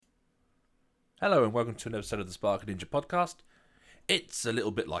Hello and welcome to an episode of the Sparky Ninja podcast. It's a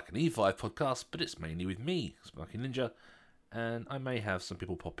little bit like an E5 podcast, but it's mainly with me, Sparky Ninja, and I may have some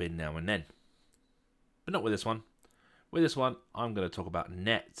people pop in now and then. But not with this one. With this one, I'm going to talk about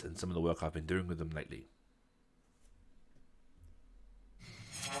Net and some of the work I've been doing with them lately.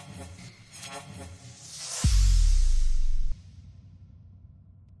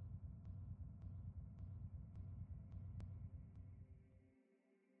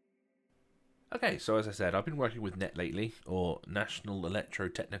 Okay, so as I said, I've been working with NET lately, or National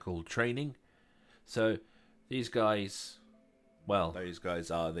Electrotechnical Training. So these guys, well, those guys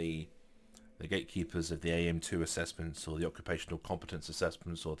are the gatekeepers of the AM2 assessments, or the occupational competence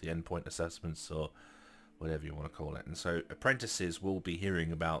assessments, or the endpoint assessments, or whatever you want to call it. And so apprentices will be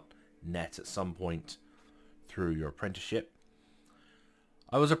hearing about NET at some point through your apprenticeship.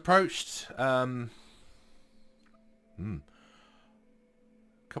 I was approached a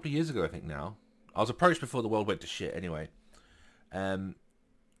couple of years ago, I think now. I was approached before the world went to shit anyway. And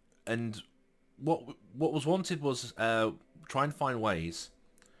what was wanted was try and find ways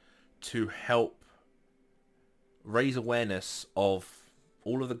to help raise awareness of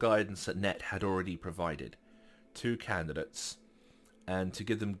all of the guidance that NET had already provided to candidates and to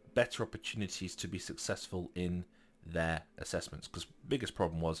give them better opportunities to be successful in their assessments. Because the biggest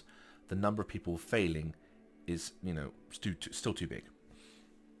problem was the number of people failing is, still too big.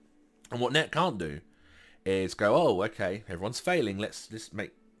 And what NET can't do is go, oh, okay, everyone's failing. Let's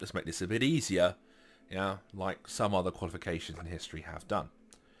make this a bit easier, like some other qualifications in history have done.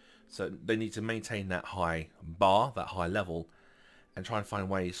 So they need to maintain that high bar, that high level, and try and find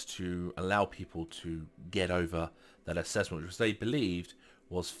ways to allow people to get over that assessment, which they believed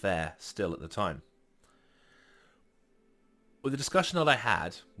was fair still at the time. With the discussion that I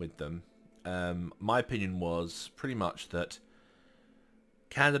had with them, my opinion was pretty much that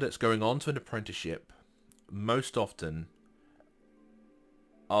candidates going on to an apprenticeship most often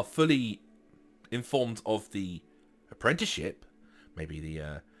are fully informed of the apprenticeship, maybe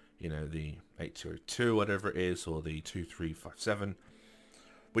the 8202, whatever it is, or the 2357,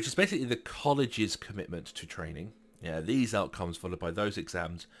 which is basically the college's commitment to training. Yeah, these outcomes followed by those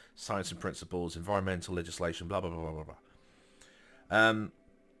exams, science and principles, environmental legislation, blah blah blah blah blah.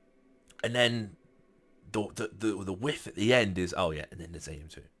 And then the whiff at the end is, and then there's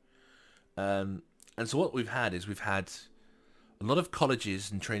AM2. And so what we've had a lot of colleges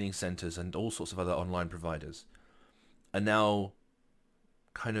and training centres and all sorts of other online providers are now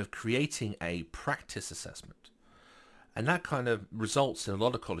kind of creating a practice assessment. And that kind of results in a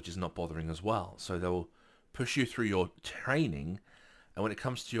lot of colleges not bothering as well. So they'll push you through your training, and when it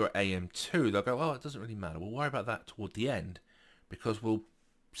comes to your AM2, they'll go, oh, it doesn't really matter. We'll worry about that toward the end, because we'll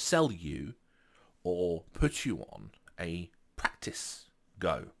sell you or put you on a practice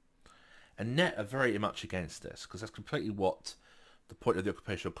go. And NET are very much against this, because that's completely what the point of the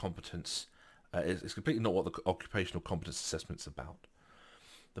occupational competence is. It's completely not what the occupational competence assessment's about.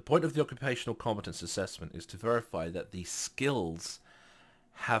 The point of the occupational competence assessment is to verify that the skills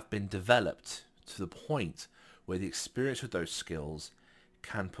have been developed to the point where the experience with those skills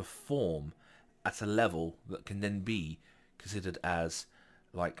can perform at a level that can then be considered as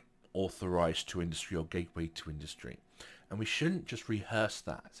like authorized to industry or gateway to industry. And we shouldn't just rehearse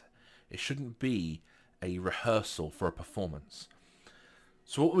that. It shouldn't be a rehearsal for a performance.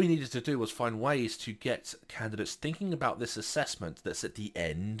 So what we needed to do was find ways to get candidates thinking about this assessment that's at the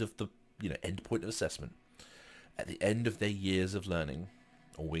end of the end point of assessment, at the end of their years of learning,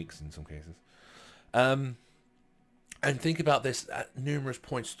 or weeks in some cases, and think about this at numerous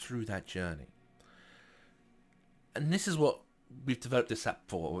points through that journey. And this is what we've developed this app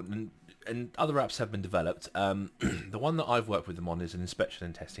for, and other apps have been developed. The one that I've worked with them on is an inspection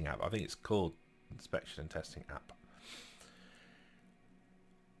and testing app. I think it's called Inspection and Testing App.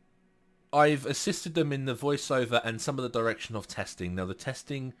 I've assisted them in the voiceover and some of the direction of testing. Now, the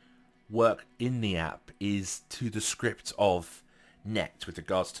testing work in the app is to the script of NET with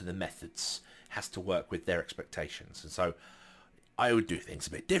regards to the methods. It has to work with their expectations. And so I would do things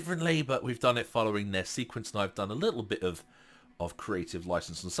a bit differently, but we've done it following their sequence, and I've done a little bit of creative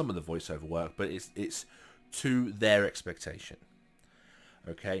license on some of the voiceover work, but it's to their expectation.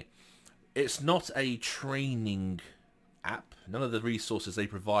 Okay, it's not a training app. None of the resources they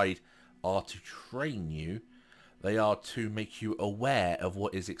provide are to train you. They are to make you aware of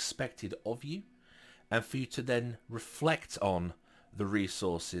what is expected of you, and for you to then reflect on the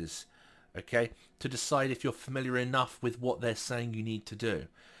resources, okay, to decide if you're familiar enough with what they're saying you need to do.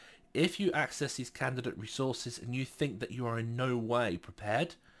 If you access these candidate resources and you think that you are in no way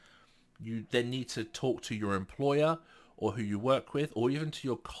prepared, you then need to talk to your employer or who you work with, or even to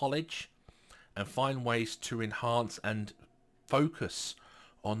your college, and find ways to enhance and focus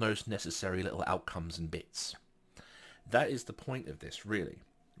on those necessary little outcomes and bits. That is the point of this, really.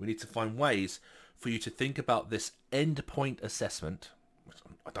 We need to find ways for you to think about this endpoint assessment.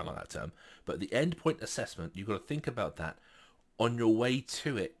 I don't like that term, but the endpoint assessment, you've got to think about that on your way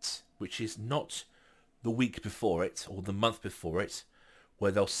to it, which is not the week before it or the month before it,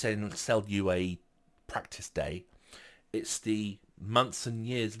 where they'll sell you a practice day. It's the months and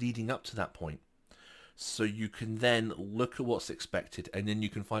years leading up to that point. So you can then look at what's expected, and then you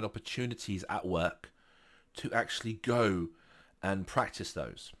can find opportunities at work to actually go and practice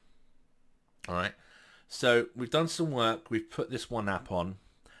those. All right. So we've done some work. We've put this one app on.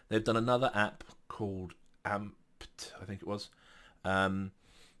 They've done another app called Amped, I think it was,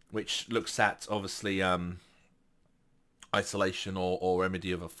 which looks at obviously isolation or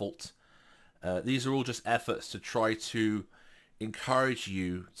remedy of a fault. These are all just efforts to try to encourage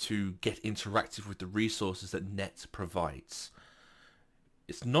you to get interactive with the resources that NET provides.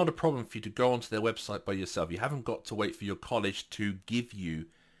 It's not a problem for you to go onto their website by yourself. You haven't got to wait for your college to give you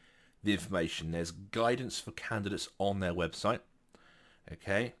the information. There's guidance for candidates on their website.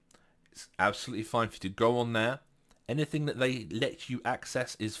 Okay, it's absolutely fine for you to go on there. Anything that they let you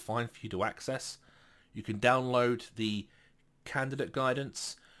access is fine for you to access. You can download the candidate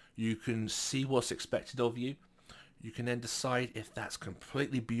guidance. You can see what's expected of you. You can then decide if that's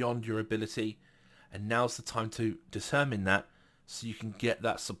completely beyond your ability, and now's the time to determine that, so you can get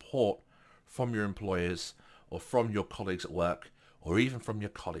that support from your employers or from your colleagues at work, or even from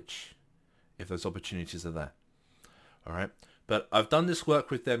your college, if those opportunities are there. All right. But I've done this work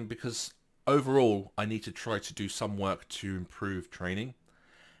with them because overall I need to try to do some work to improve training.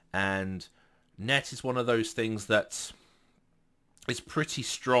 And NET is one of those things that is pretty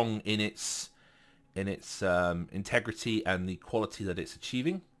strong in its integrity and the quality that it's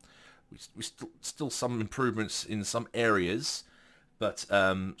achieving. We still some improvements in some areas, but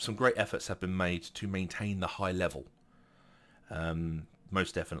some great efforts have been made to maintain the high level.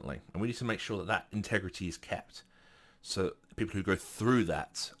 Most definitely. And we need to make sure that that integrity is kept, so people who go through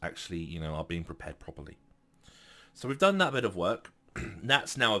that actually, are being prepared properly. So we've done that bit of work.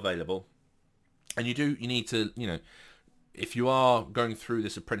 That's now available. And you need to, if you are going through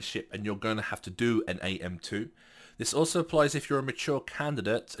this apprenticeship and you're going to have to do an AM2, this also applies if you're a mature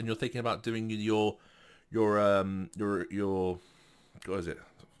candidate and you're thinking about doing your what is it?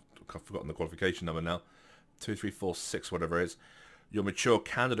 I've forgotten the qualification number now. 2, 3, 4, 6, whatever it is. Your mature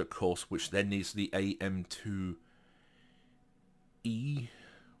candidate course, which then needs the AM2E,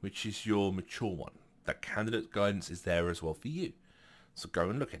 which is your mature one. That candidate guidance is there as well for you. So go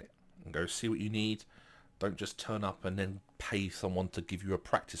and look at it and go see what you need. Don't just turn up and then pay someone to give you a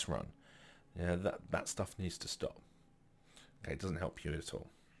practice run. That stuff needs to stop. Okay, it doesn't help you at all.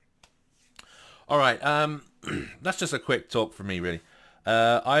 All right, that's just a quick talk from me, really.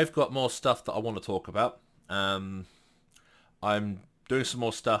 I've got more stuff that I want to talk about. I'm doing some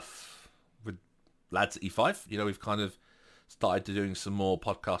more stuff with lads at E5. We've kind of started doing some more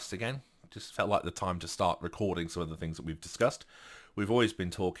podcasts again. Just felt like the time to start recording some of the things that we've discussed. We've always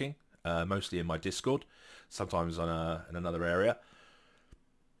been talking, mostly in my Discord, sometimes in another area.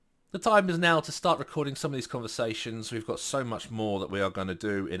 The time is now to start recording some of these conversations. We've got so much more that we are going to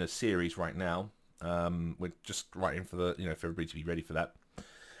do in a series right now. We're just writing for for everybody to be ready for that.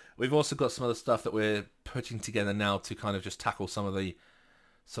 We've also got some other stuff that we're putting together now to kind of just tackle some of the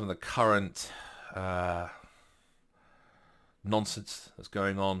current nonsense that's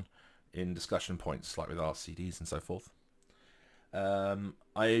going on in discussion points, like with RCDs and so forth.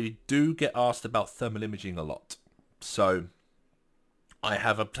 I do get asked about thermal imaging a lot, so I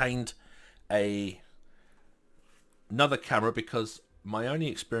have obtained another camera because my only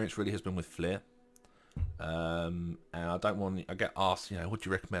experience really has been with FLIR. And I get asked, what do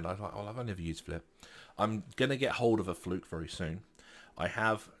you recommend? I'm like, I've never used FLIR. I'm going to get hold of a Fluke very soon. I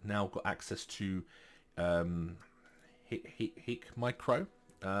have now got access to Hick Micro,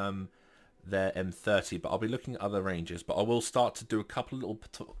 their M30, but I'll be looking at other ranges. But I will start to do a couple of little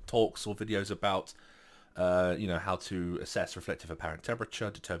talks or videos about how to assess reflective apparent temperature,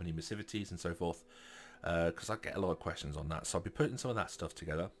 determine emissivities and so forth, because I get a lot of questions on that. So I'll be putting some of that stuff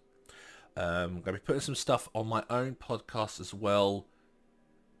together. I'm going to be putting some stuff on my own podcast as well,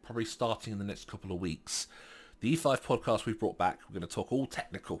 probably starting in the next couple of weeks. The E5 podcast we've brought back, we're going to talk all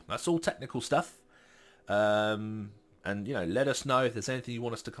technical. That's all technical stuff. And, let us know if there's anything you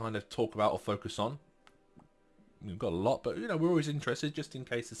want us to kind of talk about or focus on. We've got a lot, but, we're always interested just in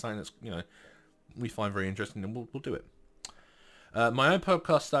case there's something that's, we find very interesting, and we'll do it. My own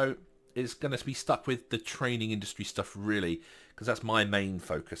podcast, though, is going to be stuck with the training industry stuff, really, because that's my main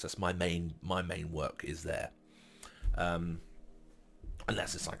focus. That's my main work is there. And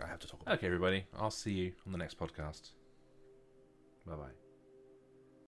that's just something I have to talk about. Okay, everybody. I'll see you on the next podcast. Bye-bye.